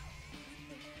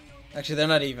 Actually, they're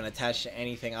not even attached to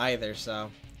anything either, so...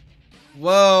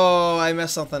 Whoa, I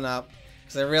messed something up.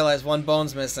 Because I realized one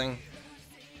bone's missing.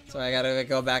 So I gotta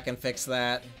go back and fix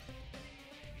that.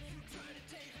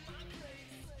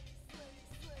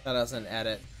 That was an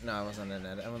edit. No, it wasn't an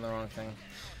edit. I'm on the wrong thing.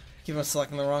 Keep on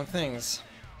selecting the wrong things.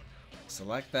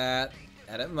 Select that.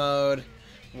 Edit mode.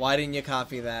 Why didn't you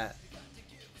copy that?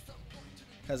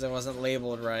 Because it wasn't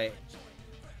labeled right.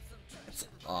 It's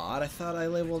odd. I thought I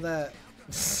labeled that.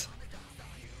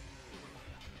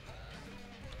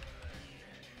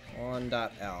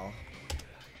 1.L.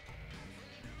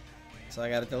 So I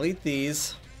gotta delete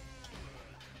these.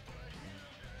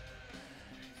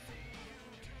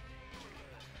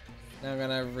 Now I'm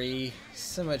gonna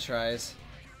re-symmetrize.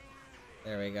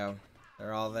 There we go.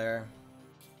 They're all there.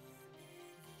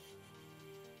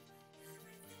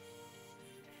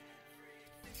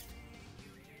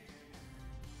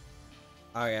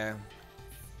 Okay.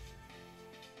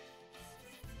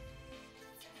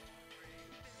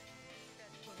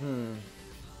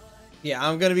 Yeah,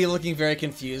 I'm gonna be looking very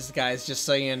confused, guys, just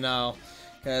so you know.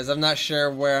 Because I'm not sure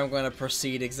where I'm going to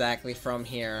proceed exactly from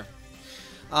here.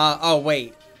 Oh,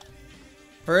 wait.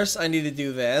 First, I need to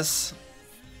do this.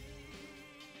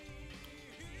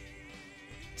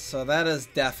 So that is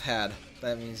Def Head.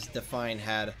 That means Define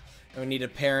Head. And we need to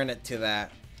parent it to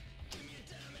that.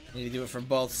 We need to do it for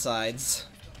both sides.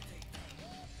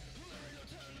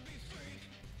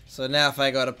 So now if I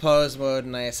go to pose mode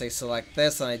and I say select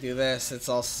this and I do this, it's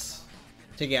all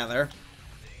together.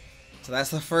 So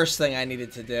that's the first thing I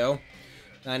needed to do.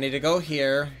 Now I need to go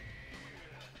here.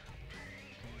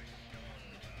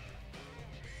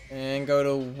 And go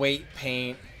to weight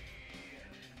paint.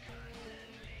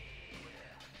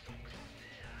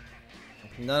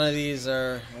 None of these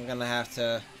are, I'm gonna have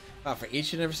to, wow, for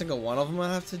each and every single one of them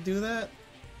I have to do that?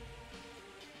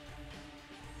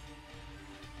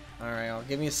 Alright, I'll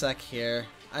give me a sec here.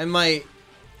 I might,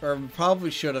 or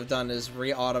probably should have done is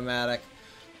re-automatic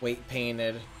weight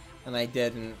painted, and I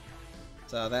didn't.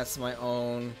 So that's my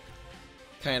own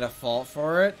kind of fault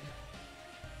for it.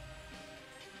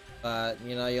 But,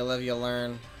 you know, you live, you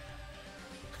learn.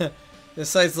 This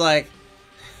site's like,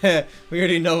 we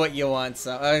already know what you want,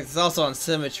 so it's also on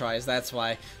symmetrized, that's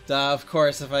why. Of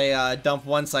course, if I dump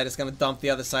one side, it's gonna dump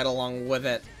the other side along with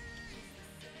it.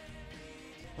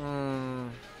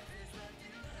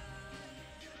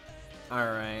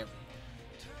 Alright.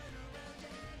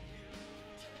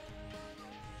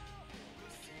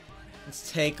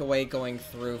 Let's take away going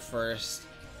through first.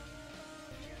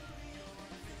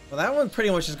 Well, that one pretty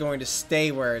much is going to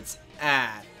stay where it's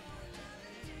at.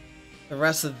 The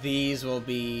rest of these will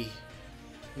be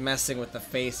messing with the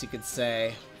face, you could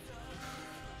say.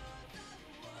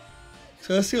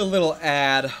 So let's do a little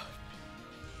ad.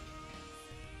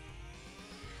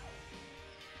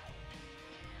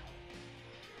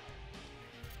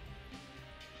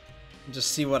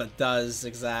 Just see what it does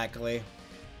exactly.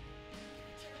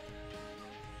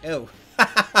 Ew.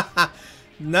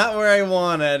 Not where I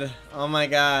wanted. Oh my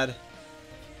god.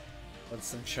 Let's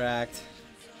subtract.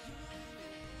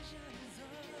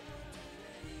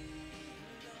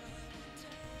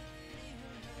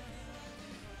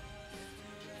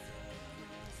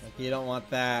 Like, you don't want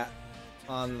that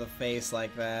on the face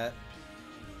like that.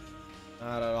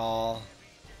 Not at all.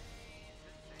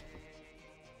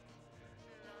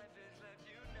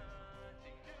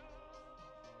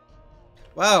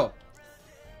 Wow.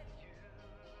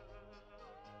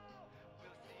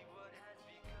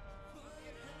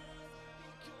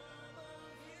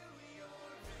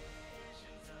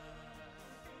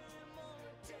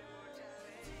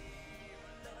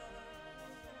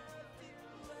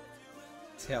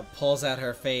 See how it pulls out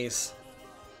her face.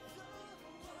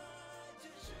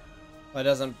 But it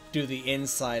doesn't do the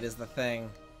inside is the thing.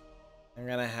 I'm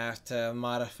gonna have to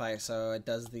modify so it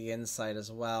does the inside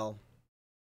as well.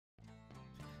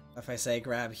 If I say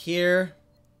grab here,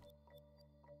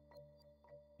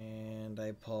 and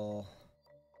I pull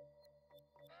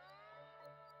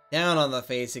down on the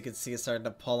face, you can see it starting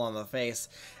to pull on the face.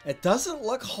 It doesn't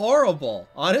look horrible.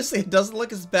 Honestly, it doesn't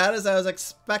look as bad as I was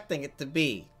expecting it to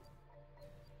be.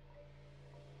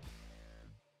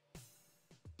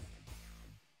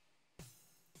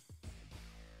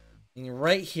 And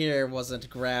right here wasn't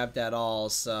grabbed at all,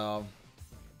 so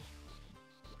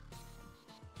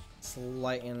let's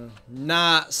lighten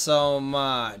not so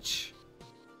much.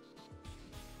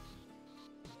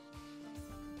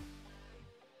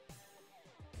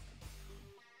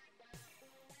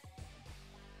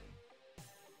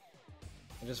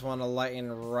 I just want to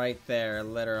lighten right there,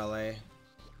 literally.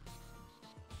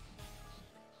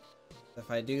 If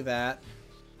I do that...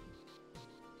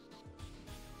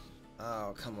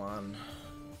 Oh, come on.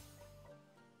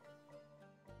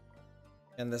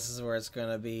 And this is where it's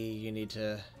gonna be, you need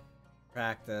to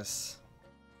practice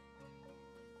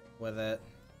with it.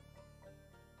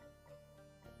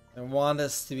 I want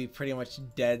this to be pretty much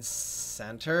dead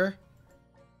center.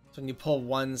 So when you pull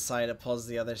one side, it pulls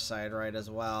the other side right as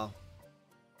well.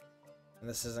 And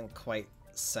this isn't quite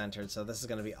centered, so this is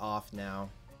gonna be off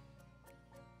now.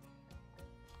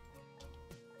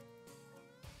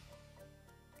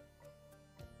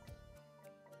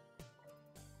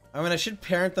 I mean, I should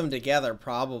parent them together,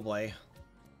 probably.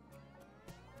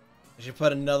 I should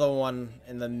put another one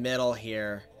in the middle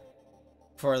here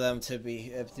for them to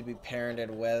be parented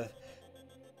with.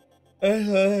 That's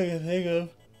what I can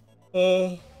think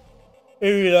of.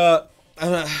 Maybe not.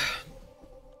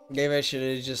 Maybe I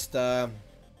should have just I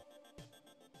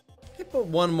put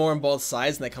one more on both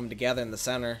sides and they come together in the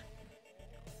center.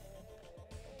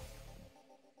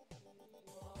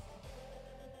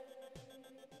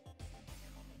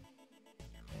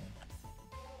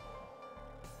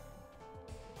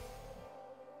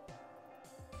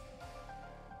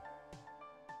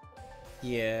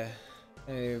 Yeah,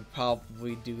 I would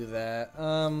probably do that.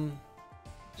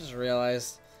 Just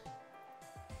realized,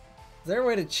 is there a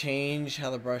way to change how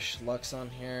the brush looks on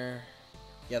here?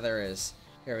 Yeah, there is.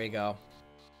 Here we go.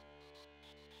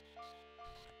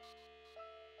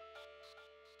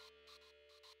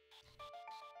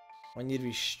 I need to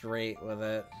be straight with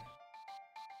it.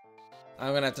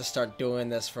 I'm gonna have to start doing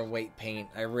this for weight paint.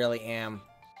 I really am.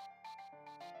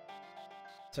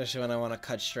 Especially when I want to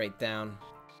cut straight down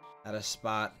at a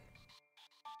spot.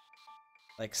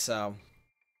 Like so.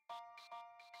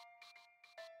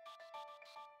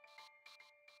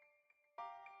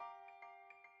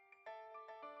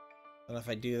 And if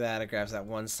I do that, it grabs that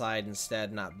one side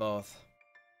instead, not both.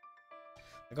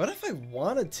 Like, what if I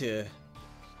wanted to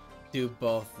do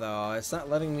both, though? It's not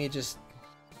letting me just...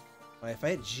 Well, if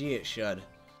I hit G, it should.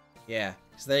 Yeah,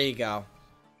 so there you go.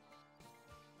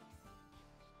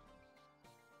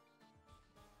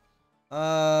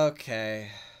 Okay.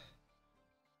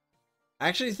 I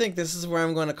actually think this is where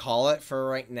I'm going to call it for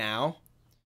right now.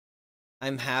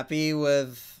 I'm happy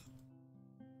with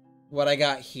what I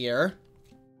got here.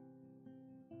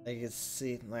 I can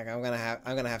see, like, I'm gonna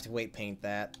have to weight paint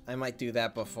that. I might do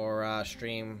that before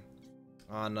stream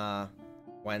on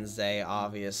Wednesday,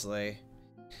 obviously.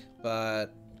 But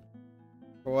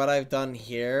for what I've done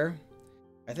here,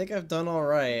 I think I've done all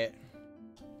right.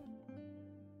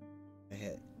 I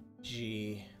hit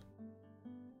G.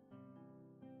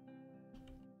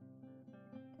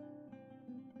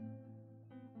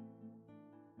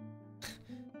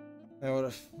 I would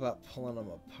have about pulling them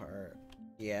apart.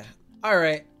 Yeah. All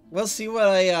right. We'll see what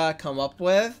I come up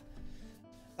with.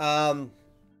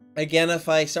 Again, if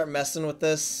I start messing with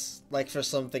this, like for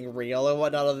something real or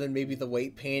whatnot, other than maybe the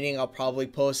weight painting, I'll probably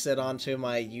post it onto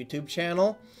my YouTube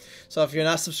channel. So if you're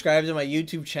not subscribed to my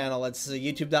YouTube channel, it's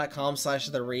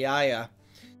youtube.com/TheRiaya.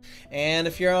 And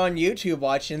if you're on YouTube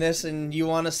watching this and you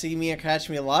want to see me or catch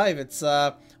me live, it's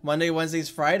Monday, Wednesdays,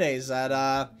 Fridays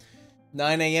at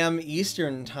 9 a.m.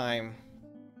 Eastern time.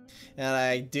 And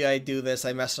I do this,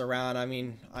 I mess around. I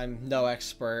mean, I'm no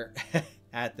expert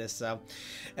at this, so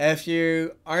if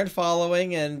you aren't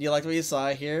following and you liked what you saw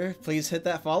here, please hit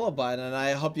that follow button, and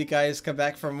I hope you guys come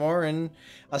back for more, and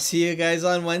I'll see you guys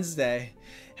on Wednesday.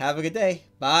 Have a good day.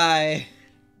 Bye.